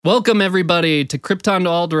Welcome, everybody, to Krypton to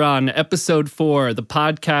Alderaan, Episode 4, the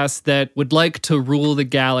podcast that would like to rule the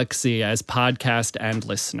galaxy as podcast and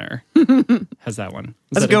listener. How's that one?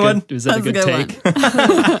 That's a good one. Is that a good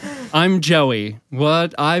take? I'm Joey.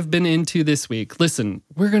 What I've been into this week. Listen,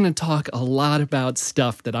 we're going to talk a lot about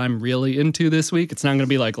stuff that I'm really into this week. It's not going to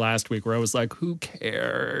be like last week where I was like, who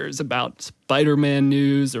cares about Spider-Man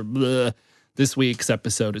news or blah. This week's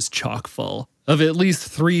episode is chock full of at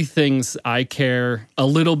least 3 things I care a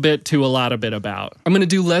little bit to a lot of bit about. I'm going to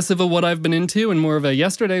do less of a what I've been into and more of a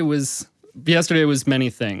yesterday was many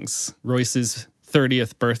things. Royce's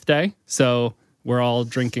 30th birthday. So we're all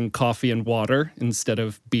drinking coffee and water instead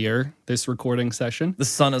of beer this recording session. The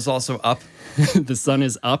sun is also up. The sun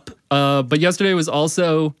is up. But yesterday was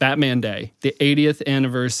also Batman Day, the 80th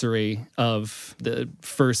anniversary of the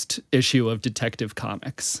first issue of Detective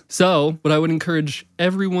Comics. So what I would encourage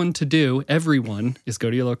everyone to do, is go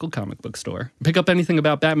to your local comic book store. Pick up anything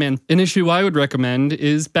about Batman. An issue I would recommend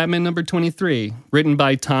is Batman number 23, written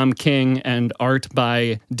by Tom King and art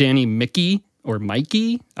by Danny Mickey. Or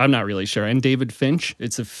Mikey, I'm not really sure, and David Finch.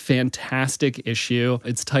 It's a fantastic issue.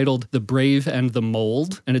 It's titled The Brave and the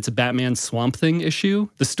Mold, and it's a Batman Swamp Thing issue.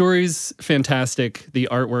 The story's fantastic. The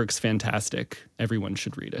artwork's fantastic. Everyone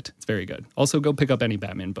should read it. It's very good. Also, go pick up any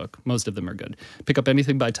Batman book. Most of them are good. Pick up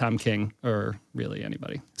anything by Tom King, or really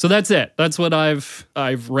anybody. So that's it. That's what I've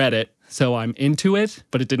read it. So I'm into it,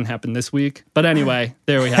 but it didn't happen this week. But anyway,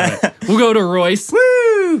 there we have it. We'll go to Royce.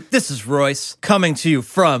 Woo! This is Royce coming to you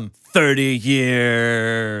from 30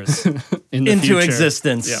 years into future.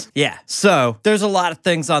 Existence. Yeah. So there's a lot of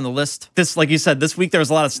things on the list. This, like you said, this week there was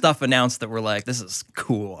a lot of stuff announced that were like, this is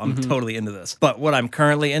cool. I'm totally into this. But what I'm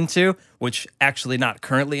currently into, which actually not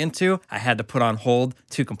currently into, I had to put on hold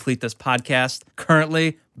to complete this podcast.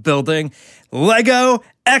 Currently building Lego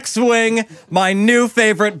X-Wing, my new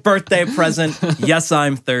favorite birthday present. Yes,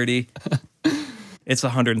 I'm 30. It's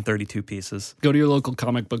 132 pieces. Go to your local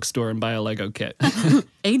comic book store and buy a Lego kit.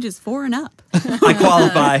 Ages 4 and up. I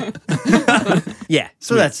qualify. Yeah,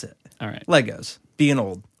 so that's it. All right. Legos, being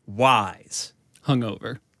old, wise.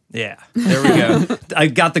 Hungover. Yeah, there we go. I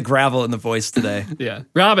got the gravel in the voice today. Yeah.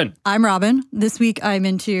 Robin. I'm Robin. This week I'm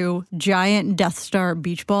into giant Death Star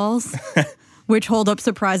beach balls, which hold up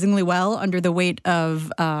surprisingly well under the weight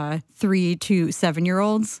of 3 to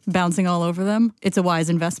 7-year-olds bouncing all over them. It's a wise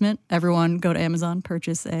investment. Everyone go to Amazon,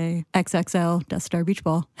 purchase a XXL Death Star beach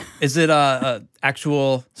ball. Is it a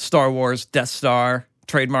actual Star Wars Death Star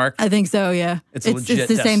trademark? I think so, yeah. It's a legit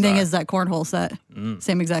the Death same thing Star. as that cornhole set.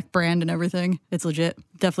 Same exact brand and everything. It's legit.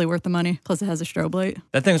 Definitely worth the money. Plus it has a strobe light.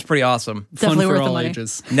 That thing's pretty awesome. Definitely Fun for worth the all money.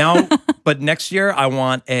 ages. Now, but next year I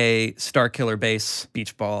want a Star Killer base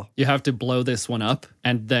beach ball. You have to blow this one up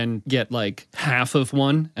and then get like half of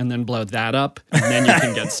one and then blow that up. And then you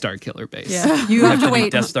can get Star Killer Base. Yeah. You have to do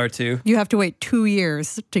wait. Death Star 2. You have to wait 2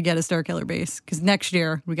 years to get a Star Killer base because next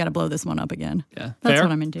year we got to blow this one up again. Yeah. That's Fair?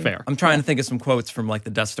 what I'm into. Fair. I'm trying to think of some quotes from like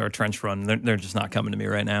the Death Star trench run. They're just not coming to me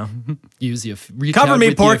right now. Use your reach Cover out me,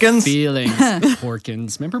 with your Porkins. feelings.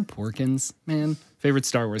 Porkins. Remember Porkins? Man, favorite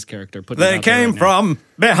Star Wars character. Put it They out there came right now. from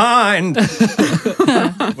behind.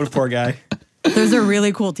 What a poor guy. There's a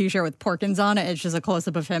really cool t-shirt with Porkins on it. It's just a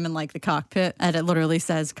close-up of him in like the cockpit, and it literally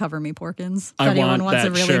says, "Cover me, Porkins." If I anyone want wants that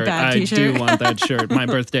a really shirt. bad t-shirt. I do want that shirt. My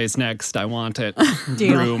birthday's next. I want it.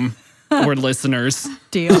 Deal. Room. Or listeners.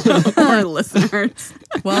 Deal. Or listeners.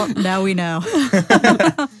 Well, now we know.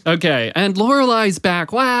 Okay, and Lorelei's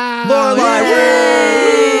back. Wow. Lorelei,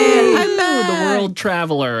 I'm back. The world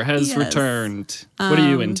traveler has Yes. returned. What are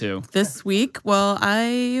you into? This week, well,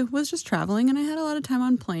 I was just traveling and I had a lot of time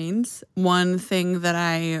on planes. One thing that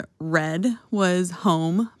I read was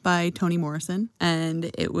Home by Toni Morrison,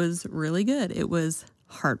 and it was really good. It was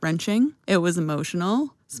heart-wrenching. It was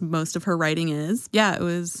emotional. Most of her writing is. Yeah, it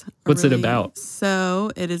was. What's it about?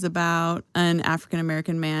 So it is about an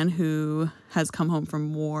African-American man who has come home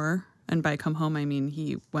from war. And by come home, I mean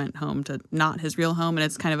he went home to not his real home. And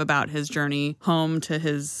it's kind of about his journey home to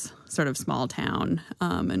his sort of small town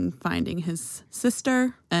and finding his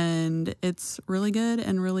sister. And it's really good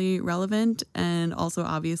and really relevant. And also,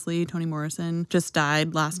 obviously, Toni Morrison just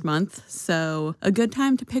died last month. So a good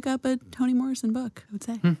time to pick up a Toni Morrison book, I would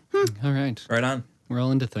say. All right. Right on. We're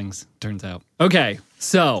all into things, turns out. Okay,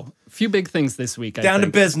 so a few big things this week. I Down to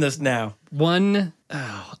think. business now. One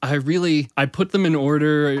I put them in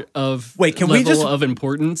order of Wait, can level we just- of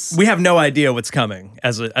importance. We have no idea what's coming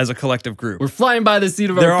as a collective group. We're flying by the seat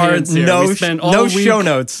of There our are pants here. no We spent all no week- show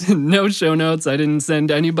notes. No show notes. I didn't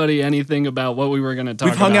send anybody anything about what we were going to talk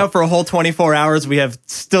We've hung about. out for a whole 24 hours. We have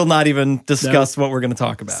still not even discussed what we're going to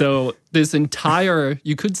talk about. So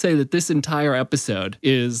you could say that this entire episode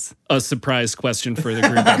is a surprise question for the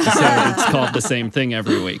group episode. It's called the same thing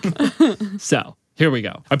every week. So here we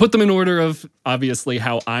go. I put them in order of obviously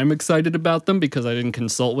how I'm excited about them because I didn't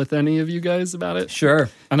consult with any of you guys about it. Sure.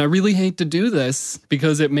 And I really hate to do this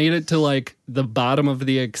because it made it to like the bottom of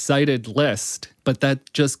the excited list. But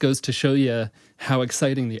that just goes to show you how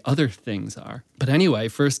exciting the other things are. But anyway,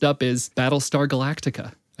 first up is Battlestar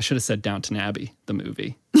Galactica. I should have said Downton Abbey, the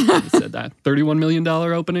movie. I said that. $31 million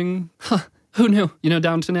opening. Huh. Who knew? You know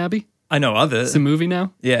Downton Abbey? I know of It's it. a movie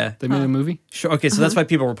now. Yeah. They made a movie. Sure. Okay, so that's why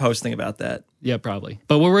people were posting about that. Yeah, probably.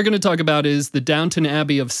 But what we're going to talk about is the Downton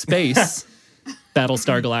Abbey of space,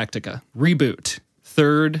 Battlestar Galactica. Reboot.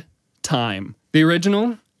 Third time. The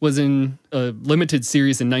original was in a limited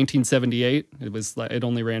series in 1978. It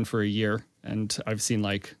only ran for a year, and I've seen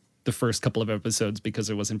like the first couple of episodes because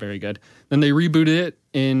it wasn't very good. Then they rebooted it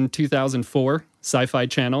in 2004, Sci-Fi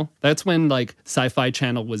Channel. That's when like Sci-Fi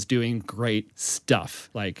Channel was doing great stuff,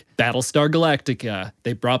 like Battlestar Galactica.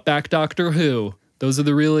 They brought back Doctor Who. Those are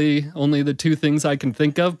only the two things I can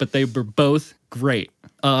think of, but they were both great.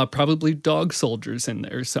 Probably Dog Soldiers in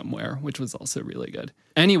there somewhere, which was also really good.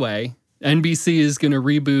 Anyway, NBC is going to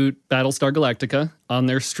reboot Battlestar Galactica on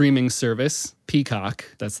their streaming service, Peacock.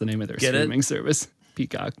 That's the name of their streaming service,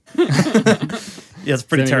 Peacock. Yeah, it's a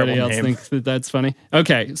pretty Does terrible anybody else name. think that that's funny?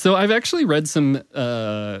 Okay, so I've actually read some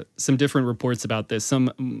different reports about this.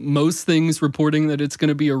 Most things reporting that it's going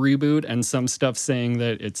to be a reboot, and some stuff saying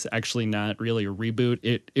that it's actually not really a reboot.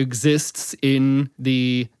 It exists in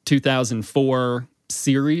the 2004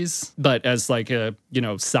 series, but as like a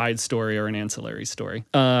side story or an ancillary story.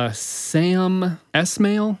 Sam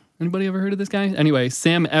Esmail. Anybody ever heard of this guy? Anyway,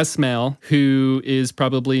 Sam Esmail, who is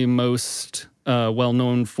probably most well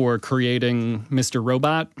known for creating Mr.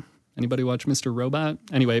 Robot. Anybody watch Mr. Robot?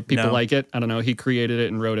 Anyway, people No. like it. I don't know. He created it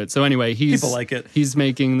and wrote it. So anyway, People like it. He's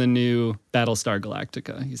making the new Battlestar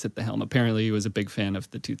Galactica. He's at the helm. Apparently, he was a big fan of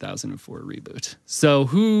the 2004 reboot. So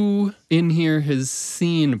who in here has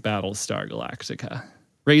seen Battlestar Galactica?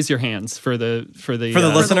 Raise your hands for the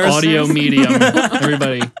listeners? audio medium.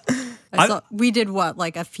 Everybody. We did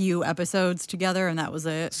like a few episodes together, and that was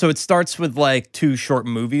it. So it starts with like 2 short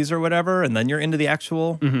movies or whatever, and then you're into the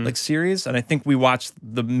actual like series. And I think we watched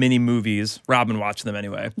the mini movies. Robin watched them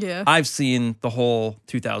anyway. Yeah. I've seen the whole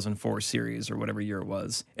 2004 series or whatever year it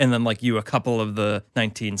was. And then like you, a couple of the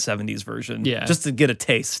 1970s version. Yeah. Just to get a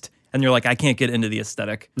taste. And you're like, I can't get into the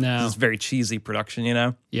aesthetic. No. It's very cheesy production, you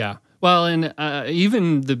know? Yeah. Well, and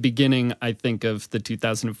even the beginning, I think, of the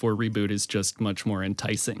 2004 reboot is just much more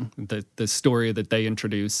enticing. The story that they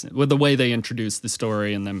introduce, with the way they introduce the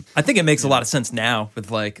story, and then I think it makes a lot of sense now with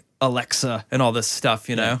like Alexa and all this stuff,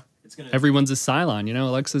 you know? everyone's a Cylon.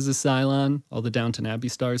 Alexa's a Cylon. All the Downton Abbey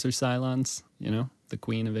stars are Cylons. The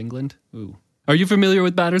Queen of England. Ooh. Are you familiar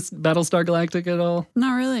with Battlestar Galactica at all?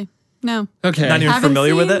 Not really. No. Okay. Not even Haven't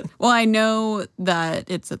familiar with seen- it? Well, I know that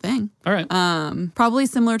it's a thing. All right. Probably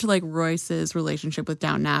similar to like Royce's relationship with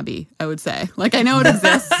Downton Abbey, I would say. Like I know it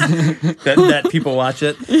exists. that people watch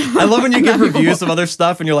it. I love when you give reviews of other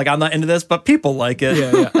stuff and you're like, I'm not into this, but people like it.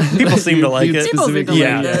 Yeah. People seem to like You it. People seem to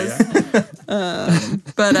Yeah. like this.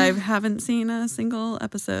 But I haven't seen a single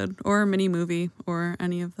episode or mini movie or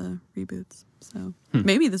any of the reboots. So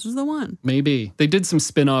maybe this was the one. Maybe. They did some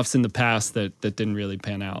spin-offs in the past that didn't really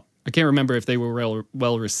pan out. I can't remember if they were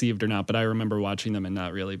well received or not, but I remember watching them and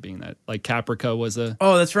not really being that. Like Caprica was a...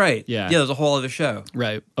 Oh, that's right. Yeah. Yeah, there's a whole other show.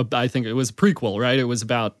 Right. I think it was a prequel, right? It was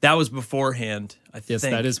about... That was beforehand, I think. Yes,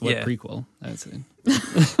 that is what Yeah. prequel. That's it.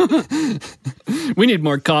 We need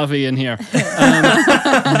more coffee in here.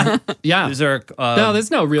 Yeah. Is there a, No,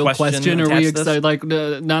 there's no real question. Are we attached to this? excited? Like,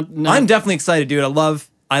 not. I'm definitely excited, dude. I love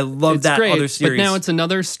It's that great, other series. but now it's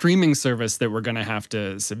another streaming service that we're gonna have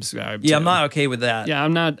to subscribe to. yeah, I'm not okay with that. Yeah,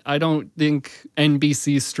 I'm not. I don't think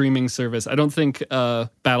NBC's streaming service. I don't think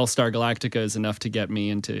Battlestar Galactica is enough to get me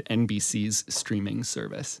into NBC's streaming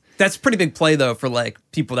service. That's a pretty big play, though, for like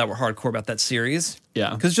people that were hardcore about that series.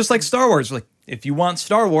 Yeah. Because just like Star Wars, like if you want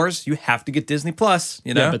Star Wars, you have to get Disney Plus,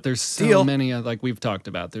 you know? Yeah, but there's so many, like we've talked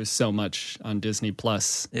about. There's so much on Disney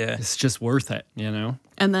Plus. Yeah. It's just worth it,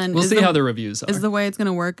 And then We'll see how the reviews are. Is the way it's going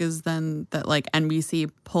to work is then that like NBC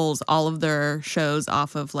pulls all of their shows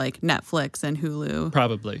off of like Netflix and Hulu.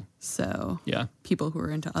 Probably. So Yeah. people who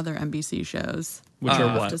are into other NBC shows. Which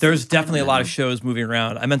are what? There's definitely a lot of shows moving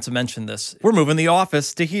around. I meant to mention this. We're moving The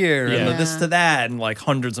Office to here and Yeah. this to that, and like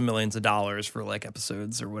hundreds of millions of dollars for like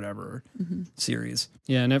episodes or whatever series.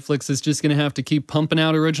 Yeah, Netflix is just going to have to keep pumping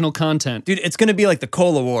out original content. Dude, it's going to be like the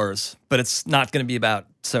Cola Wars, but it's not going to be about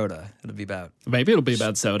soda. It'll be about Maybe it'll be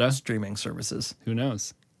about soda. streaming services. Who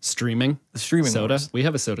knows? Streaming. The streaming Soda. wars. We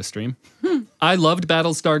have a soda stream. I loved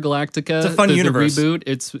Battlestar Galactica. It's a fun universe. The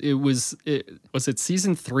reboot. Was it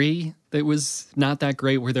season 3 that was not that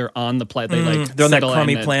great where they're on the planet. They like they're on that settle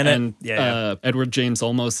crummy in planet. And Yeah. Edward James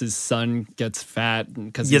Olmos' son gets fat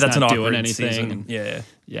because Yeah, he's that's not an doing awkward anything. season. And- Yeah.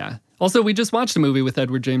 yeah. Also, we just watched a movie with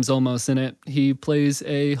Edward James Olmos in it. He plays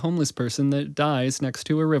a homeless person that dies next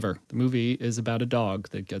to a river. The movie is about a dog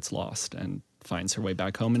that gets lost and finds her way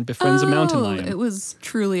back home and befriends a mountain lion. It was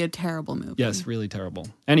truly a terrible movie. Yes, really terrible.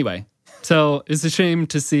 Anyway, so it's a shame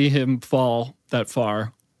to see him fall that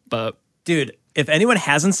far, but Dude, if anyone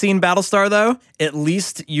hasn't seen Battlestar, though, at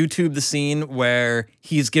least YouTube the scene where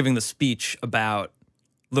he's giving the speech about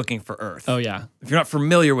looking for Earth. oh yeah. If you're not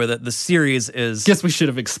familiar with it, the series is... Guess we should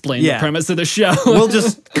have explained Yeah. the premise of the show. We'll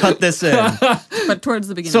just cut this in. But towards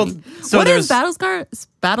the beginning. So What is there's-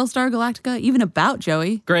 Battlestar Galactica even about,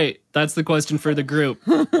 Joey? Great. That's the question for the group.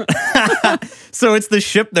 So it's the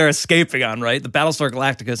ship they're escaping on, right? The Battlestar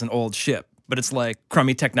Galactica is an old ship, but it's like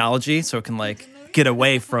crummy technology, so it can like get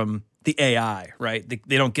away from the AI, right?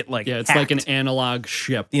 They don't get like Yeah, it's hacked. like an analog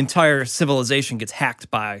ship. The entire civilization gets hacked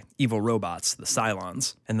by evil robots, the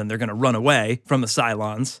Cylons, and then they're going to run away from the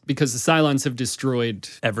Cylons. Because the Cylons have destroyed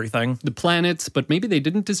Everything. the planets, but maybe they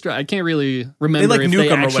didn't destroy. I can't really remember like, if nuke they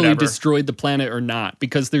 'em or actually whatever. destroyed the planet or not.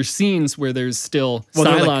 Because there's scenes where there's still Well,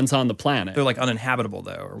 they're like- Cylons on the planet. They're like uninhabitable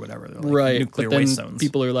though, or whatever. They're like Right, nuclear but then waste zones.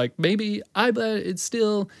 people are like, maybe I bet it's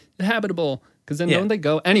still habitable. Because then Yeah. don't they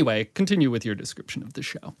go? Anyway, continue with your description of the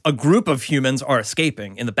show. A group of humans are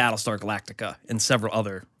escaping in the Battlestar Galactica and several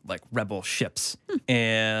other like rebel ships.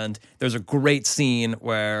 And there's a great scene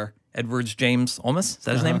where Edward James Olmos, is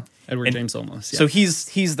that his name? Edward And James Olmos. Yeah. So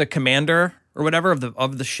he's the commander or whatever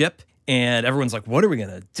of the ship, and everyone's like, "What are we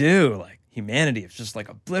gonna do? Like humanity is just like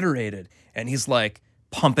obliterated." And he's like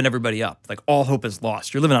pumping everybody up, like all hope is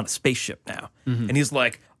lost. You're living on a spaceship now, and he's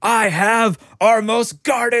like, "I have our most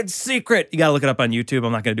guarded secret." You gotta look it up on YouTube.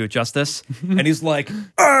 I'm not gonna do it justice. And he's like,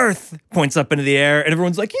 "Earth," points up into the air, and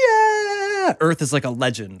everyone's like, "Yeah." Earth is like a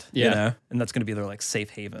legend, you Yeah. know, and that's gonna be their like safe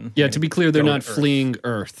haven. Yeah, to be clear, they're Go not to Earth. fleeing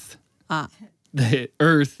Earth. The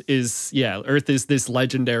Earth is this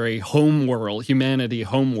legendary home world, humanity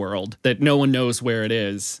home world that no one knows where it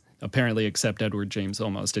is, apparently except Edward James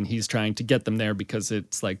Olmos, and he's trying to get them there because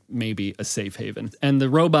it's like maybe a safe haven. And the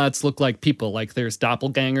robots look like people, like there's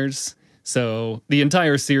doppelgangers. So the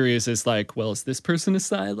entire series is like, well, is this person a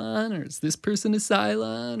Cylon, or is this person a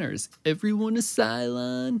Cylon, or is everyone a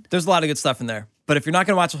Cylon? There's a lot of good stuff in there. But if you're not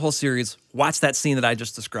gonna watch the whole series, watch that scene that I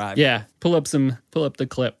just described. Yeah, pull up the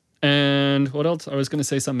clip. And what else? I was going to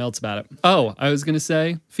say something else about it. Oh, I was going to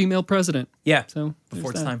say female president. Yeah. So Before there's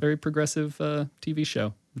its that time. very progressive TV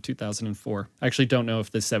show in 2004. I actually don't know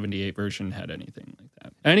if the 78 version had anything like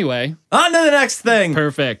that. Anyway, On to the next thing.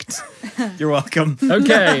 perfect. You're welcome.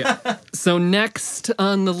 Okay. So next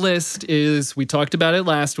on the list is, we talked about it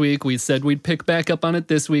last week. We said we'd pick back up on it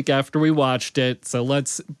this week after we watched it. So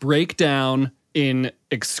let's break down in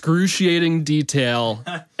excruciating detail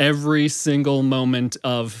every single moment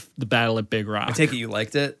of the battle at Big Rock. I take it you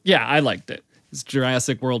liked it. Yeah, I liked it. It's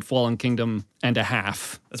Jurassic World Fallen Kingdom and a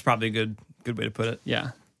half. That's probably a good way to put it.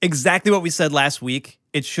 Yeah. Exactly what we said last week.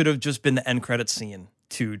 It should have just been the end credit scene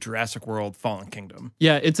to Jurassic World Fallen Kingdom.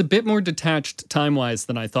 Yeah, it's a bit more detached time-wise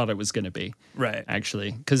than I thought it was going to be, Right.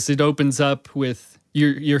 actually, because it opens up with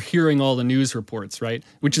you're hearing all the news reports, right?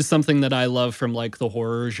 Which is something that I love from like the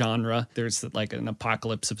horror genre. There's like an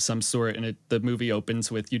apocalypse of some sort, and the movie opens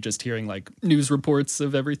with you just hearing like news reports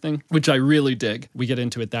of everything, which I really dig. We get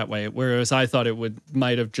into it that way, whereas I thought it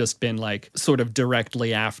might have just been like sort of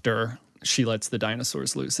directly after she lets the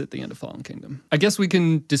dinosaurs loose at the end of Fallen Kingdom. I guess we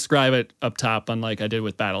can describe it up top, unlike I did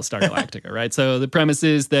with Battlestar Galactica, right? So the premise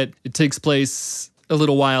is that it takes place a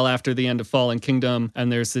little while after the end of Fallen Kingdom, and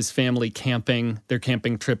there's this family camping. Their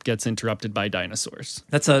camping trip gets interrupted by dinosaurs.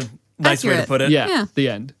 That's a nice way to Accurate. put it. Yeah, the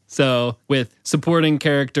end. So with supporting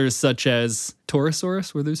characters such as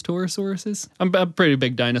Torosaurus, were those Torosauruses? I'm a pretty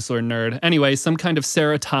big dinosaur nerd. Anyway, some kind of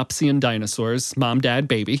ceratopsian dinosaurs, mom, dad,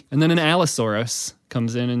 baby. And then an Allosaurus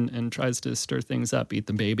comes in and tries to stir things up, eat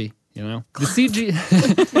the baby, you know? The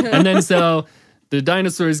CG... And then so the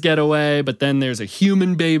dinosaurs get away, but then there's a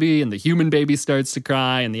human baby, and the human baby starts to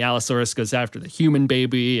cry, and the Allosaurus goes after the human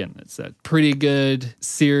baby, and it's a pretty good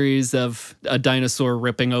series of a dinosaur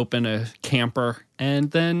ripping open a camper.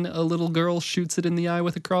 And then a little girl shoots it in the eye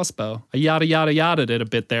with a crossbow. I yada, yada, yada it a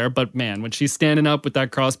bit there. But man, when she's standing up with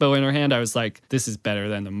that crossbow in her hand, I was like, this is better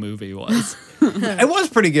than the movie was. It was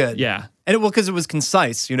pretty good. Yeah. And because it was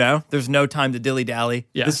concise, you know? There's no time to dilly-dally.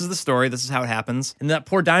 Yeah. This is the story. This is how it happens. And that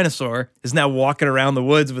poor dinosaur is now walking around the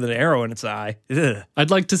woods with an arrow in its eye. Ugh.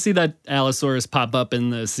 I'd like to see that Allosaurus pop up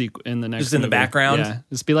in the next Just in the movie. background? Yeah.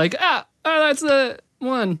 Just be like, that's the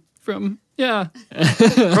one from, yeah.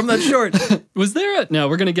 From that short. Was there no,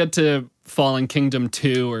 we're going to get to Fallen Kingdom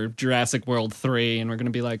 2 or Jurassic World 3, and we're going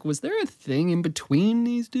to be like, was there a thing in between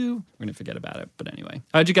these two? We're going to forget about it. But anyway,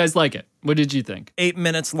 how'd you guys like it? What did you think? 8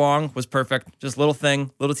 minutes long was perfect. Just little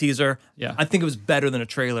thing, little teaser. Yeah. I think it was better than a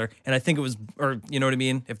trailer. And I think it was, or you know what I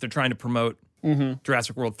mean? If they're trying to promote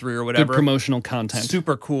Jurassic World 3 or Good whatever. promotional content.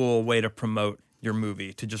 Super cool way to promote your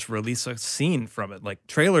movie, to just release a scene from it. Like,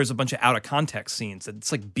 trailer's a bunch of out of context scenes.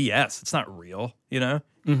 It's like BS. It's not real, you know?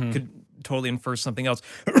 Could totally infer something else.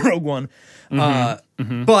 Rogue One.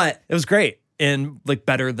 But it was great and like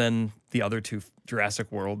better than the other two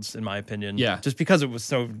Jurassic Worlds, in my opinion. Yeah. Just because it was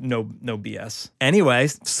so no BS. Anyway,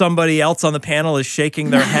 somebody else on the panel is shaking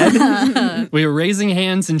their head. We were raising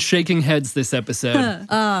hands and shaking heads this episode.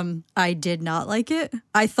 I did not like it.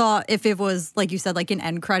 I thought if it was, like you said, like an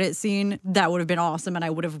end credit scene, that would have been awesome and I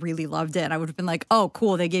would have really loved it. And I would have been like, oh,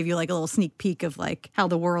 cool. They gave you like a little sneak peek of like how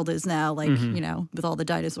the world is now, like, you know, with all the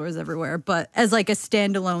dinosaurs everywhere. But as like a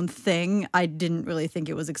standalone thing, I didn't really think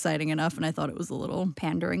it was exciting enough. And I thought it was a little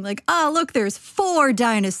pandering. Like, oh, look, there's 4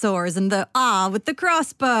 dinosaurs and the with the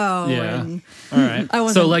crossbow. Yeah. And All right. I So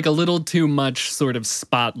wasn't- like a little too much sort of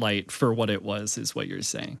spotlight for what it was is what you're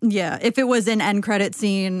saying. yeah, if it was an end credit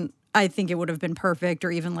scene, I think it would have been perfect,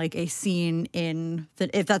 or even like a scene in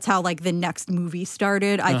if that's how like the next movie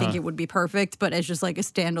started, I think it would be perfect. But as just like a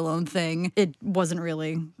standalone thing, it wasn't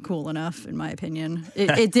really cool enough, in my opinion.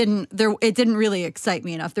 It didn't really excite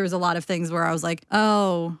me enough. There was a lot of things where I was like,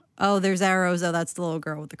 oh, there's arrows. Oh, that's the little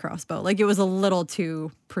girl with the crossbow. Like, it was a little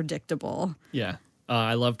too predictable. Yeah.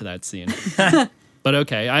 I loved that scene. But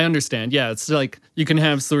okay, I understand. Yeah, it's like you can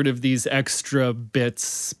have sort of these extra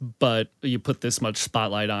bits, but you put this much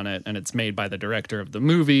spotlight on it, and it's made by the director of the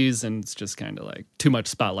movies, and it's just kind of like too much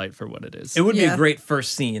spotlight for what it is. It would be Yeah. a great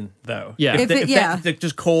first scene, though. Yeah. If, If the- it- if yeah. that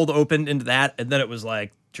just cold opened into that, and then it was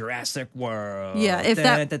like Jurassic World. Yeah, if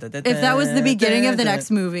that was the beginning of the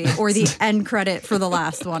next movie or the end credit for the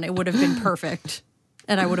last one, it would have been perfect.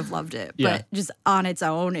 And I would have loved it. Yeah. But just on its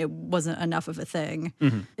own, it wasn't enough of a thing.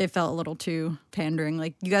 It felt a little too pandering.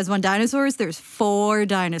 Like, you guys want dinosaurs? There's 4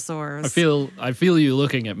 dinosaurs. I feel you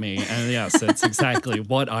looking at me, and yes, that's exactly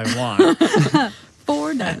what I want.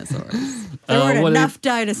 4 dinosaurs. There weren't what enough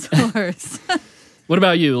dinosaurs. What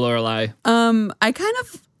about you, Lorelai? I kind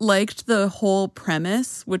of liked the whole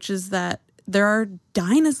premise, which is that there are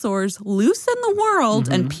dinosaurs loose in the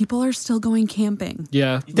world and people are still going camping.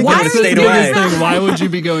 Yeah. They Why could have are stayed you doing away. that? Why would you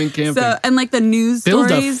be going camping? So, and like the news Build a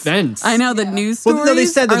stories. fence. I know the news stories. Well, no, they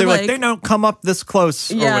said that are they were like, they don't come up this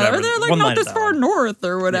close or yeah, whatever. or they're like One not line this of far dialogue. north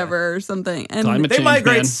or whatever or something. And Climate They change,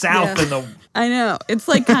 migrate man. south Yeah. in the... I know. It's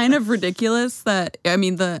like kind of ridiculous that, I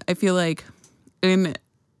mean, I feel like in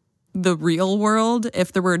the real world,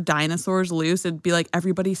 if there were dinosaurs loose, it'd be like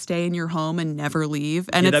everybody stay in your home and never leave.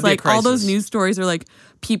 And Yeah, it's that'd be a like all those crisis. news stories are like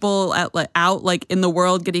people out like in the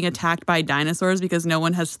world getting attacked by dinosaurs because no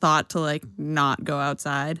one has thought to like not go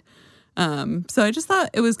outside. So I just thought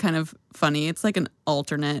it was kind of funny. It's like an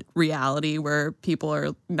alternate reality where people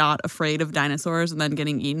are not afraid of dinosaurs and then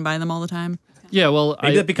getting eaten by them all the time. Yeah, well,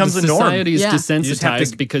 Maybe that becomes the norm. Society's Yeah. You just have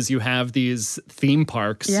desensitized to- because you have these theme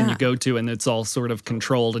parks and you Yeah. go to, and it's all sort of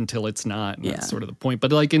controlled until it's not. And That's Yeah. sort of the point.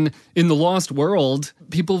 But like in the Lost World,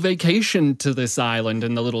 people vacation to this island,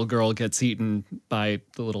 and the little girl gets eaten by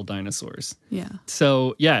the little dinosaurs. Yeah.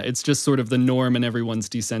 So yeah, it's just sort of the norm, and everyone's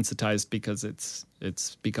desensitized because it's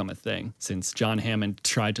become a thing. Since John Hammond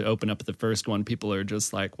tried to open up the first one, people are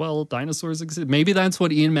just like, well, dinosaurs exist. Maybe that's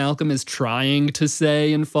what Ian Malcolm is trying to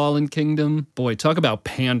say in Fallen Kingdom. Boy, talk about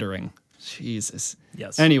pandering. Jesus.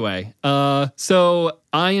 Yes. Anyway, so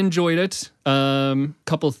I enjoyed it.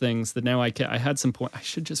 Couple things that now I had some point. I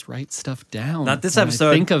should just write stuff down. Not this when I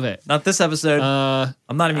episode. think of it. Not this episode.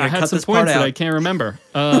 I'm not even I going to had cut some this part points that I out. can't remember.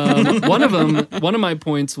 One of my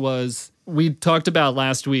points was we talked about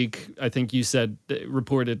last week. I think you said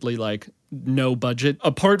reportedly like no budget.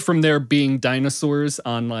 Apart from there being dinosaurs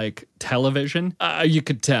on like television, you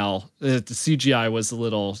could tell the CGI was a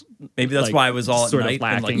little. Maybe that's like, why it was all at sort of night and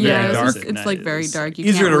like lacking. very Yeah, dark. it's like very dark. You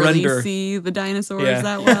Easier can't to really render. see the dinosaurs Yeah.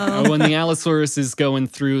 that well. When the Allosaurus is going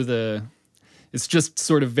through it's just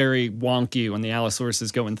sort of very wonky when the Allosaurus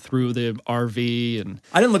is going through the RV, and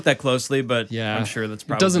I didn't look that closely, but yeah, I'm sure that's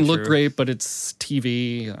probably it doesn't look true. great, but it's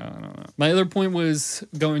TV. I don't know. My other point was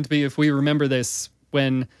going to be, if we remember this,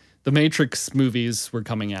 when the Matrix movies were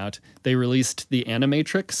coming out, they released the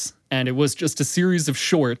Animatrix, and it was just a series of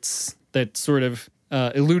shorts that sort of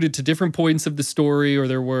alluded to different points of the story, or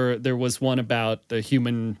there was one about the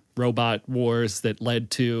human robot wars that led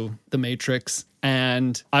to the Matrix.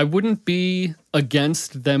 And I wouldn't be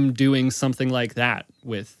against them doing something like that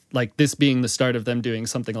with, like, this being the start of them doing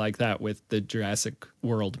something like that with the Jurassic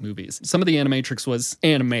World movies. Some of the Animatrix was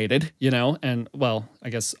animated, and, well, I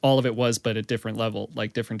guess all of it was, but at different level,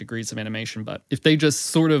 like different degrees of animation. But if they just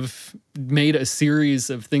sort of made a series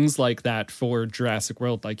of things like that for Jurassic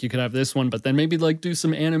World, like you could have this one, but then maybe like do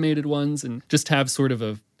some animated ones and just have sort of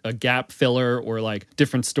a gap filler, or like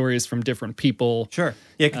different stories from different people. Sure.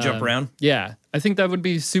 Yeah, it could jump around. Yeah, I think that would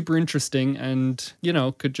be super interesting, and,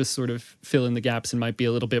 could just sort of fill in the gaps and might be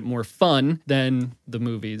a little bit more fun than the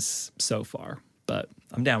movies so far. But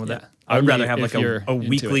I'm down with yeah, that. I would only rather have if like you're a into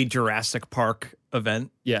weekly it. Jurassic Park event.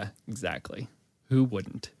 Yeah, exactly. Who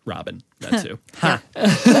wouldn't? Robin, that too.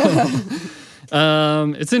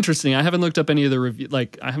 It's interesting. I haven't looked up any of the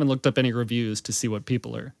I haven't looked up any reviews to see what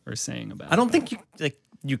people are saying about it. I don't think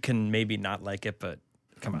you can maybe not like it, but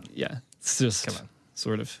come on. Yeah, it's just Come on.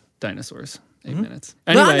 sort of dinosaurs. 8 Mm-hmm. minutes.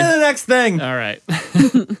 On to Anyway. the next thing. All right.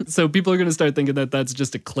 So people are going to start thinking that that's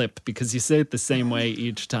just a clip because you say it the same way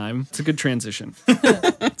each time. It's a good transition.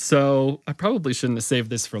 So I probably shouldn't have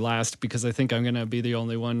saved this for last because I think I'm going to be the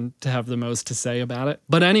only one to have the most to say about it.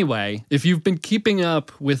 But anyway, if you've been keeping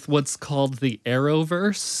up with what's called the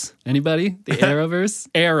Arrowverse, anybody? The Arrowverse?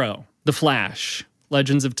 Arrow, The Flash,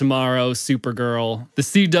 Legends of Tomorrow, Supergirl, the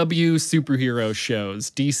CW superhero shows,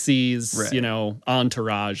 DC's, Right.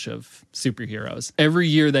 entourage of superheroes. Every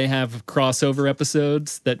year they have crossover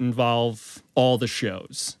episodes that involve all the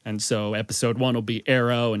shows. And so episode 1 will be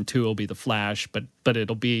Arrow and 2 will be The Flash, but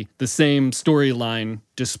it'll be the same storyline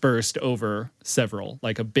dispersed over several,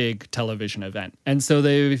 like a big television event. And so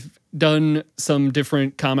they've done some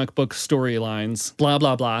different comic book storylines, blah,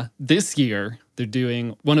 blah, blah. This year, they're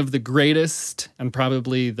doing one of the greatest and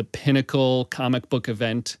probably the pinnacle comic book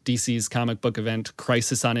event, DC's comic book event,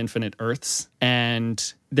 Crisis on Infinite Earths.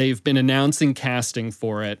 And they've been announcing casting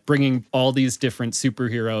for it, bringing all these different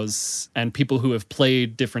superheroes and people who have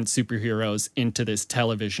played different superheroes into this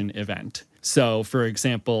television event. So, for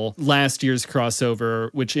example, last year's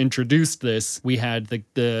crossover, which introduced this, we had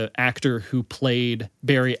the actor who played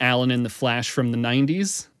Barry Allen in The Flash from the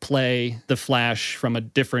 90s play The Flash from a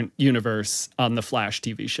different universe on the Flash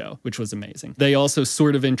TV show, which was amazing. They also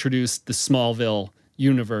sort of introduced the Smallville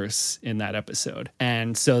universe in that episode.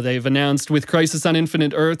 And so they've announced with Crisis on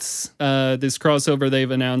Infinite Earths, this crossover, they've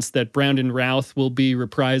announced that Brandon Routh will be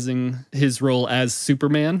reprising his role as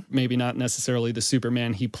Superman. Maybe not necessarily the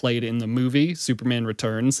Superman he played in the movie, Superman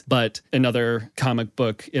Returns, but another comic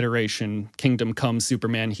book iteration, Kingdom Come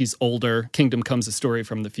Superman. He's older. Kingdom Come's a story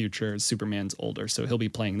from the future. Superman's older, so he'll be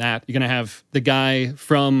playing that. You're going to have the guy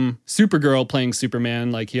from Supergirl playing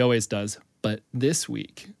Superman like he always does. But this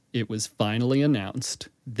week, it was finally announced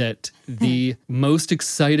that the most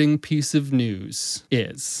exciting piece of news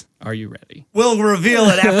is, are you ready? We'll reveal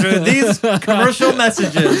it after these commercial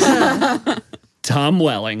messages. Tom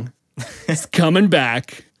Welling is coming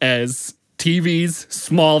back as TV's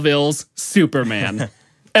Smallville's Superman.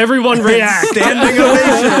 Everyone react. Standing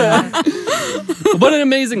ovation. What an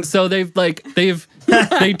amazing. So they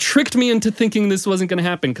tricked me into thinking this wasn't going to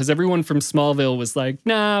happen because everyone from Smallville was like,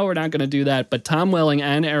 no, we're not going to do that. But Tom Welling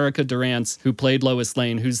and Erica Durance, who played Lois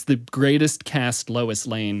Lane, who's the greatest cast Lois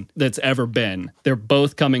Lane that's ever been, they're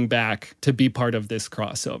both coming back to be part of this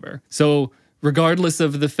crossover. So regardless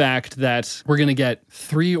of the fact that we're going to get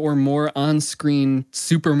 3 or more on-screen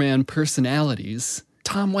Superman personalities,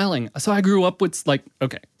 Tom Welling. So I grew up with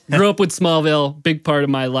grew up with Smallville, big part of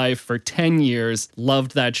my life for 10 years.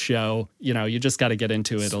 Loved that show. You just got to get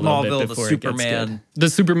into it a little Smallville, bit the before it gets Superman. good. The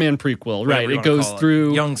Superman prequel, right? Whatever you It wanna goes call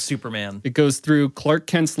through Young Superman. It goes through Clark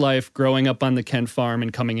Kent's life growing up on the Kent farm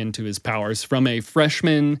and coming into his powers from a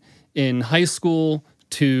freshman in high school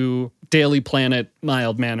to Daily Planet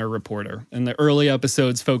mild manner reporter. And the early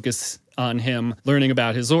episodes focus on him learning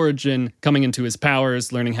about his origin, coming into his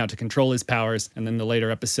powers, learning how to control his powers, and then the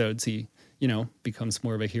later episodes he becomes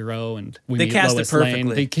more of a hero, and we They meet cast it Lois Lane.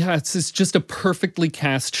 perfectly. It's just a perfectly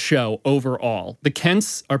cast show overall. The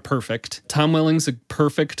Kents are perfect. Tom Welling's a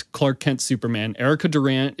perfect Clark Kent Superman. Erica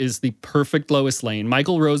Durant is the perfect Lois Lane.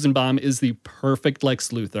 Michael Rosenbaum is the perfect Lex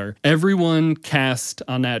Luthor. Everyone cast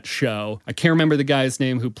on that show. I can't remember the guy's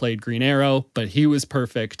name who played Green Arrow, but he was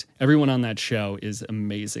perfect. Everyone on that show is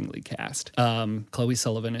amazingly cast. Chloe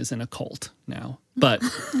Sullivan is in a cult now, but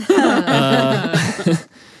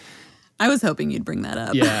I was hoping you'd bring that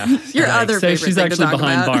up. yeah, Your like, other favorite she's thing actually to talk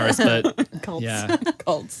behind about. bars, but Cults. yeah.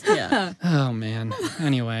 Cults. Yeah. Oh man.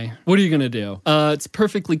 Anyway, what are you gonna do? It's a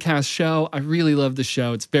perfectly cast show. I really love the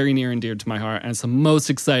show. It's very near and dear to my heart, and it's the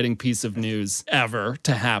most exciting piece of news ever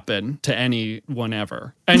to happen to anyone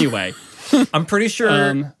ever. Anyway, I'm pretty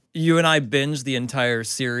sure you and I binged the entire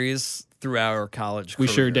series through our college we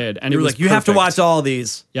career. sure did, and You it were was like, you have to perfect. watch all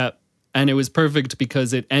these. Yep. And it was perfect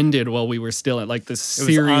because it ended while we were still at the on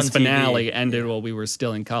series TV. finale ended while we were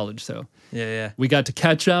still in college. So Yeah. we got to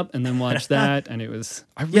catch up and then watch that, and I Yeah,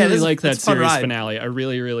 really this- like that it's a fun series ride. finale. I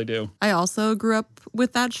really, really do. I also grew up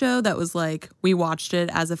with that show that was like, we watched it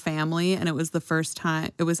as a family, and it was the first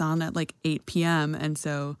time it was on at like 8 p.m. And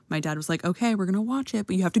so my dad was like, okay, we're going to watch it,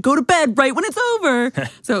 but you have to go to bed right when it's over.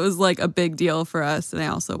 So it was like a big deal for us. And I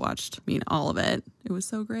also watched, all of it. It was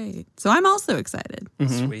so great. So I'm also excited.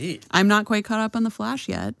 Sweet. I'm not quite caught up on the Flash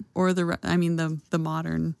yet, or the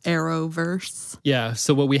modern Arrowverse. Yeah,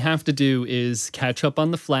 so what we have to do is catch up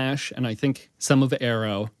on The Flash, and I think some of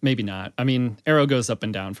Arrow, maybe not. Arrow goes up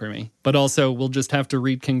and down for me, but also we'll just have to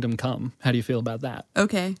read Kingdom Come. How do you feel about that?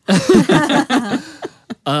 Okay.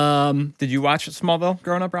 Did you watch Smallville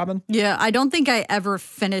growing up, Robin? Yeah, I don't think I ever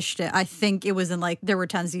finished it. I think it was in there were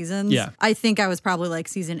 10 seasons. Yeah. I think I was probably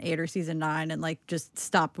season 8 or season 9 and just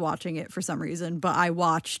stopped watching it for some reason. But I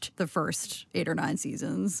watched the first 8 or 9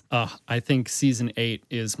 seasons. I think season 8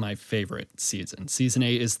 is my favorite season. Season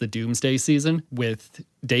 8 is the Doomsday season with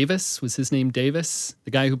Davis. Was his name Davis?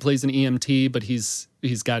 The guy who plays an EMT, but he's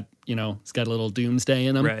got a little Doomsday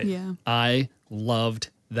in him. Right. Yeah. I loved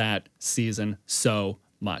that season so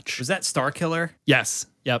much. Was that Starkiller? Yes.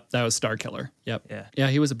 Yep. That was Starkiller. Yep. Yeah. Yeah.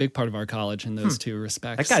 He was a big part of our college in those two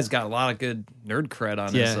respects. That guy's got a lot of good nerd cred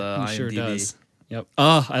on his he IMDb. sure does. Yep.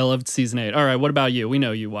 Oh, I loved season 8. All right. What about you? We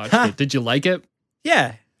know you watched it. Did you like it?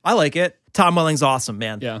 Yeah, I like it. Tom Welling's awesome,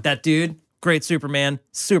 man. Yeah. That dude, great Superman,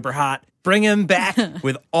 super hot. Bring him back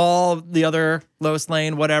with all the other Lois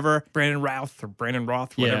Lane, whatever, Brandon Roth,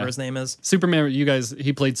 whatever Yeah. his name is. Superman,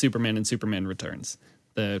 he played Superman in Superman Returns,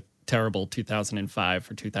 the terrible 2005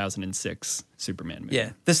 or 2006 Superman movie.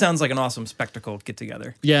 Yeah, this sounds like an awesome spectacle get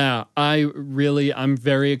together. Yeah, I'm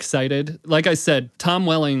very excited. Like I said, Tom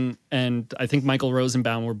Welling and I think Michael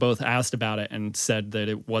Rosenbaum were both asked about it and said that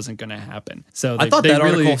it wasn't going to happen. So I thought they that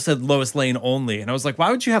really, article said Lois Lane only, and I was like, why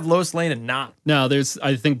would you have Lois Lane and not? No,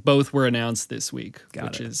 I think both were announced this week,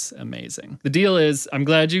 which is amazing. The deal is, I'm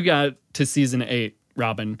glad you got to season 8.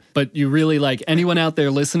 Robin, but you really anyone out there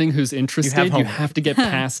listening who's interested, you homework. have to get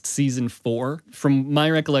past season 4. From my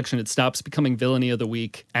recollection, it stops becoming Villainy of the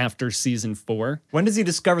Week after season 4. When does he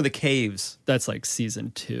discover the caves? That's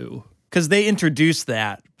season 2. Because they introduce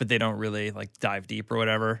that, but they don't really dive deep or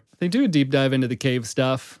whatever. They do a deep dive into the cave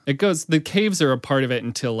stuff. The caves are a part of it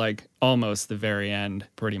until almost the very end,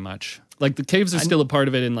 pretty much. The caves are still a part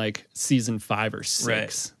of it in season 5 or 6.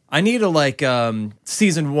 Right. I need a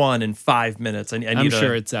season 1 in 5 minutes. I'm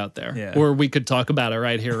sure it's out there. Yeah. Or we could talk about it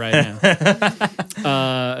right here, right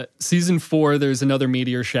now. Season 4, there's another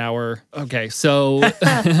meteor shower. Okay, so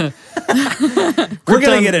we're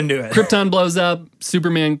gonna get into it. Krypton blows up.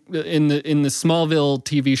 Superman in the Smallville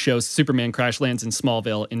TV show, Superman crash lands in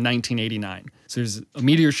Smallville in 1989. So there's a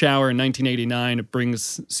meteor shower in 1989. It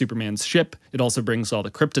brings Superman's ship. It also brings all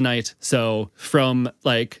the kryptonite. So from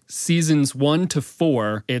seasons 1 to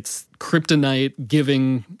 4, it's kryptonite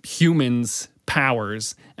giving humans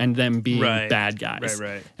powers and them being Right. bad guys.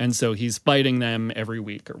 Right. And so he's fighting them every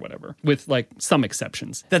week or whatever, with some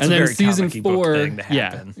exceptions. That's and a then very season comic-y book 4, thing to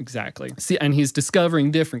happen. yeah, exactly. See, and he's discovering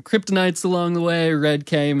different kryptonites along the way. Red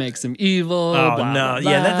K makes him evil. Oh, blah, no. blah,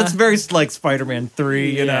 Yeah, blah. that's very Spider-Man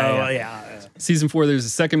 3, you know? Yeah. Yeah. Season 4, there's a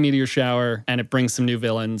second meteor shower, and it brings some new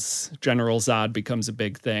villains. General Zod becomes a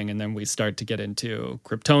big thing, and then we start to get into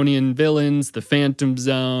Kryptonian villains, the Phantom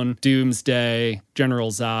Zone, Doomsday.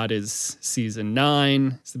 General Zod is season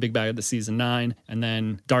 9. It's the big bad of the season 9. And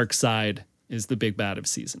then Darkseid is the big bad of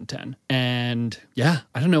season 10. And yeah,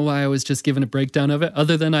 I don't know why I was just giving a breakdown of it,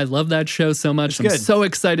 other than I love that show so much. I'm good. so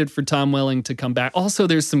excited for Tom Welling to come back. Also,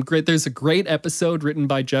 there's a great episode written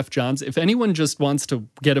by Jeff Johns. If anyone just wants to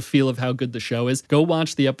get a feel of how good the show is, go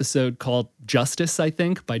watch the episode called Justice, I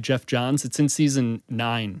think, by Jeff Johns. It's in season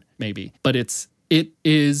 9, maybe. But it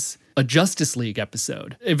is a Justice League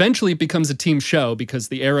episode. Eventually it becomes a team show because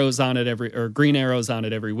the Arrow's on it Green Arrow's on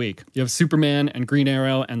it every week. You have Superman and Green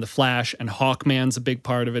Arrow and the Flash, and Hawkman's a big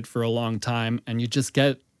part of it for a long time. And you just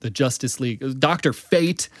get the Justice League. Dr.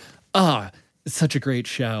 Fate. It's such a great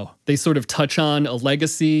show. They sort of touch on a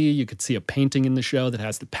legacy. You could see a painting in the show that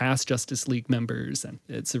has the past Justice League members. And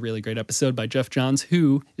it's a really great episode by Jeff Johns,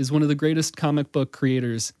 who is one of the greatest comic book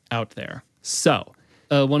creators out there. So,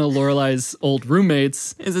 one of Lorelai's old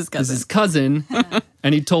roommates Is his cousin.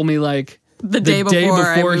 And he told me, like, the day before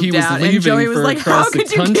I moved he was out, leaving and Joey was for like, across "How the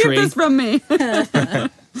could you country. keep this from me?"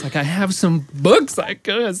 It's like, I have some books I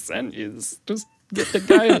could have sent you. Just get the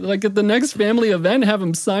guy, like, at the next family event, have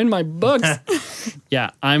him sign my books. Yeah,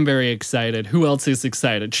 I'm very excited. Who else is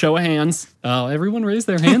excited? Show of hands. Oh, everyone raise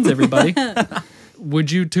their hands, everybody.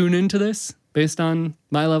 Would you tune into this based on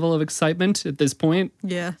my level of excitement at this point?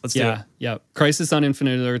 Yeah. Let's do it. Yeah. Crisis on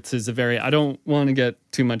Infinite Earths is I don't want to get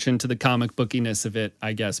too much into the comic bookiness of it,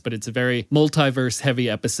 I guess, but it's a very multiverse heavy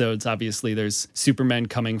episodes. Obviously, there's Supermen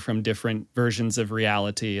coming from different versions of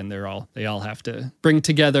reality, and they all have to bring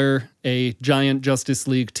together a giant Justice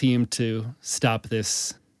League team to stop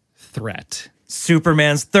this threat.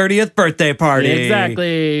 Superman's 30th birthday party.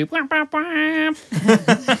 Exactly.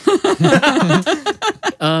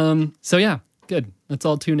 So yeah, good. Let's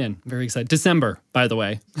all tune in. Very excited. December, by the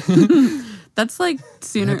way. That's like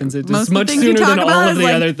sooner. It's Most of much the things you sooner talk than all about of is the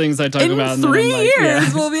like, other things I talk in about. And then 3 I'm like, years,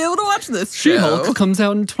 yeah. we'll be able to watch this She-Hulk show. comes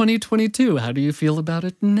out in 2022. How do you feel about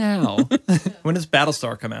it now? When does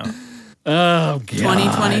Battlestar come out? Oh, God.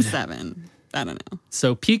 2027. I don't know.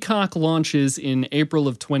 So Peacock launches in April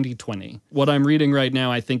of 2020. What I'm reading right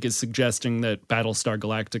now, I think, is suggesting that Battlestar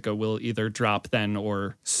Galactica will either drop then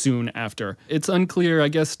or soon after. It's unclear, I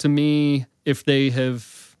guess, to me, if they have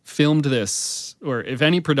filmed this or if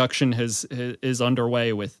any production is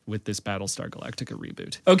underway with this Battlestar Galactica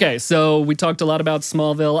reboot. Okay, so we talked a lot about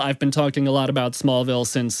Smallville. I've been talking a lot about Smallville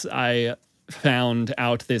since I found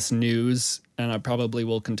out this news, and I probably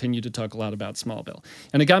will continue to talk a lot about Smallville.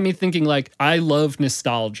 And it got me thinking, like, I love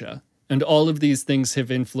nostalgia, and all of these things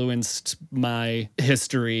have influenced my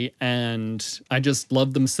history, and I just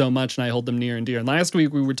love them so much, and I hold them near and dear. And last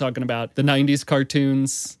week we were talking about the 90s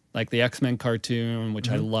cartoons, like the X-Men cartoon, which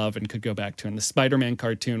I love and could go back to, and the Spider-Man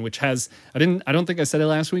cartoon, which has, I don't think I said it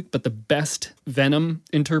last week, but the best Venom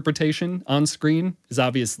interpretation on screen is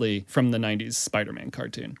obviously from the 90s Spider-Man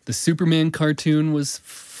cartoon. The Superman cartoon was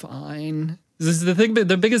fine. This is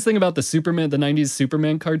the biggest thing about the 90s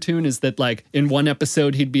Superman cartoon is that, like, in one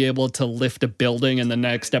episode he'd be able to lift a building, and the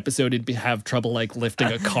next episode he'd have trouble, like,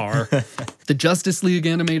 lifting a car. The Justice League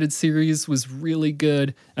animated series was really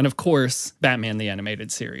good. And of course, Batman the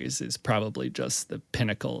Animated Series is probably just the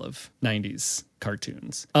pinnacle of 90s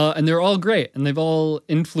cartoons. And they're all great, and they've all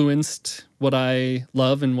influenced what I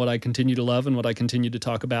love and what I continue to love and what I continue to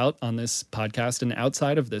talk about on this podcast and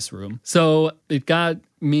outside of this room. So it got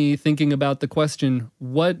me thinking about the question,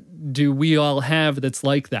 what do we all have that's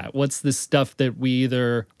like that? What's the stuff that we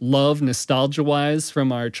either love nostalgia-wise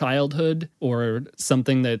from our childhood, or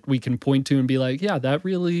something that we can point to and be like, yeah, that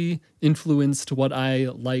really influenced what I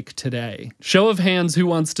like today? Show of hands, who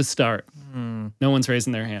wants to start? No one's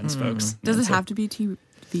raising their hands, folks. Does it have to be TV?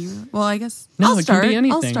 Well, I guess. No, I'll it start. can be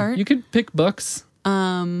anything. I'll start. You could pick books.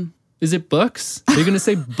 Is it books? Are you going to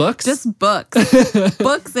say books? Just books.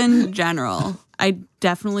 Books in general. I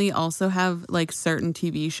definitely also have, like, certain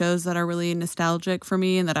TV shows that are really nostalgic for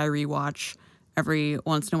me and that I rewatch every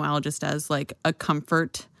once in a while just as, like, a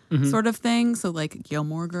comfort sort of thing. So, like,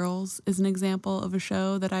 Gilmore Girls is an example of a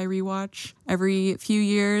show that I rewatch every few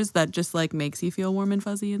years that just, like, makes you feel warm and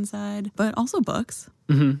fuzzy inside. But also books.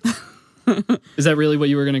 Is that really what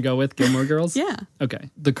you were going to go with, Gilmore Girls? Yeah.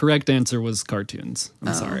 Okay. The correct answer was cartoons.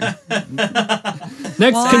 I'm sorry.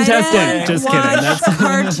 Next contestant. Just kidding. That's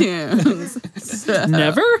cartoons. So,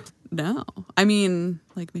 never? no. I mean,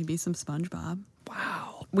 like, maybe some SpongeBob.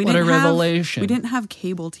 Wow. We What a didn't have- revelation. We didn't have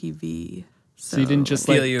cable TV. So you didn't just,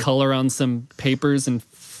 Feel like, you. color on some papers and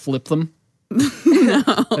flip them? No.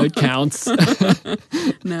 It counts.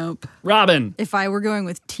 Nope. Robin. If I were going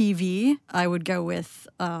with TV, I would go with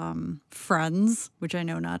Friends, which I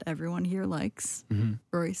know not everyone here likes.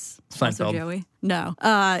 Royce, also Seinfeld. Joey. No.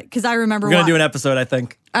 Because I remember We're gonna do an episode, I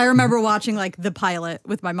think. I remember watching like the pilot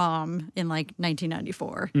with my mom in like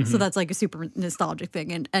 1994. So that's like a super nostalgic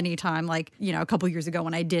thing. And anytime, like, you know, a couple years ago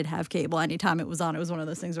when I did have cable, anytime it was on, it was one of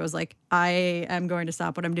those things where I was like, I am going to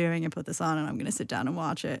stop what I'm doing and put this on and I'm going to sit down and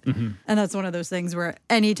watch it. And that's one of those things where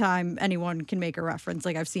anytime anyone can make a reference,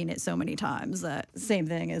 like I've seen it so many times, that same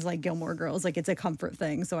thing as like Gilmore Girls, like it's a comfort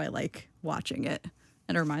thing. So I like watching it.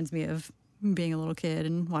 And it reminds me of being a little kid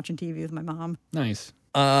and watching TV with my mom. Nice.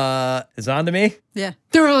 Is it on to me? Yeah.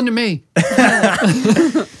 They're on to me.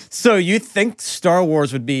 So you think Star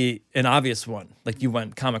Wars would be an obvious one? Like you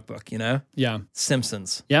went comic book, you know? Yeah.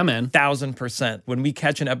 Simpsons. Yeah, man. 1000%. When we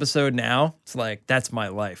catch an episode now, it's like, that's my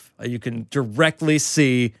life. You can directly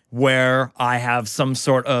see where I have some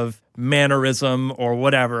sort of mannerism or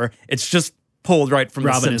whatever. It's just pulled right from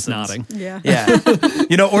Robin The is Simpsons. nodding. Yeah. Yeah.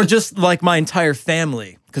 You know, or just like my entire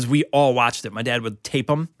family, because we all watched it. My dad would tape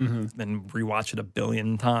them and rewatch it a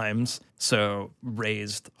billion times. So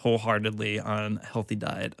raised wholeheartedly on a healthy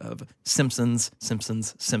diet of Simpsons,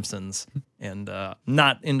 and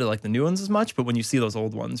not into like the new ones as much. But when you see those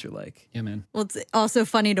old ones, you're like, Yeah, man. Well, it's also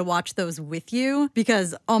funny to watch those with you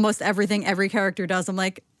because almost everything every character does, I'm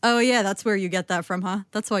like, oh yeah, that's where you get that from, huh?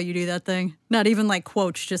 That's why you do that thing. Not even like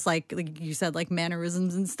quotes, just like you said, like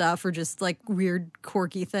mannerisms and stuff, or just like weird,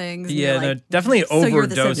 quirky things. And yeah, you're no, like, definitely so you're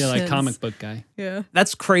the overdose. Yeah, like Simpsons. comic book guy. Yeah.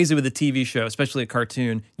 That's crazy with a TV show, especially a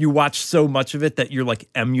cartoon. You watch so much of it that you're like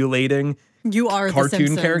emulating You are the cartoon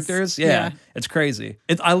Simpsons. characters. Yeah, it's crazy.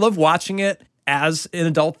 I love watching it as an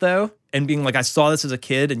adult though, and being like, I saw this as a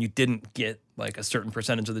kid, and you didn't get like a certain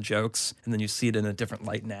percentage of the jokes, and then you see it in a different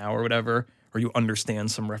light now or whatever, or you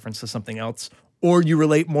understand some reference to something else, or you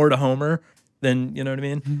relate more to Homer. Then you know what I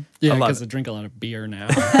mean? Yeah, I love because it. I drink a lot of beer now.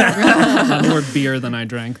 A lot more beer than I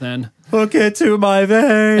drank then. Hook it to my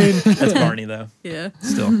vein. That's Barney though. Yeah.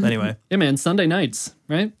 Still, anyway. Yeah, man. Sunday nights,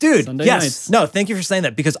 right? Dude, Sunday yes. nights. No, thank you for saying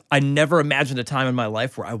that because I never imagined a time in my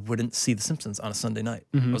life where I wouldn't see The Simpsons on a Sunday night.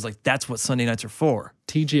 I was like, that's what Sunday nights are for.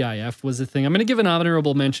 TGIF was a thing. I'm going to give an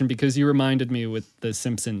honorable mention because you reminded me with The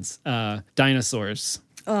Simpsons. Dinosaurs.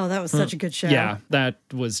 Oh, that was such a good show. Yeah, that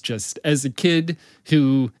was just, as a kid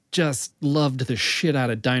who just loved the shit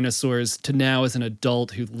out of dinosaurs to now as an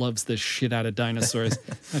adult who loves the shit out of dinosaurs.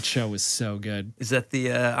 That show was so good. Is that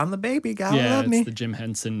the I'm the baby guy, Yeah, love it's me? the Jim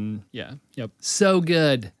Henson. Yeah, yep. So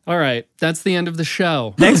good. All right, that's the end of the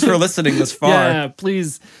show. Thanks for listening this far. Yeah,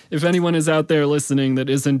 please, if anyone is out there listening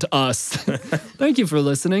that isn't us, thank you for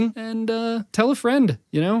listening. And tell a friend,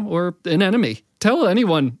 or an enemy. Tell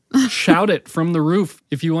anyone. Shout it from the roof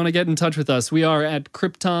if you want to get in touch with us. We are at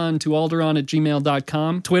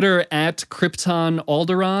krypton2alderon@gmail.com. Twitter at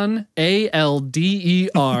kryptonalderon,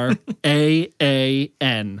 ALDERAAN.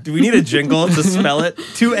 Do we need a jingle to spell it?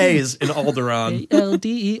 2 A's in Alderon.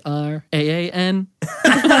 ALDERAAN.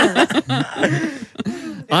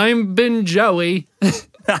 I'm been Joey.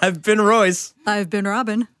 I've been Royce. I've been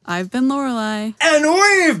Robin. I've been Lorelai. And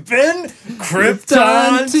we've been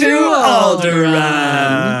Krypton to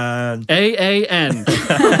Alderon. AAN.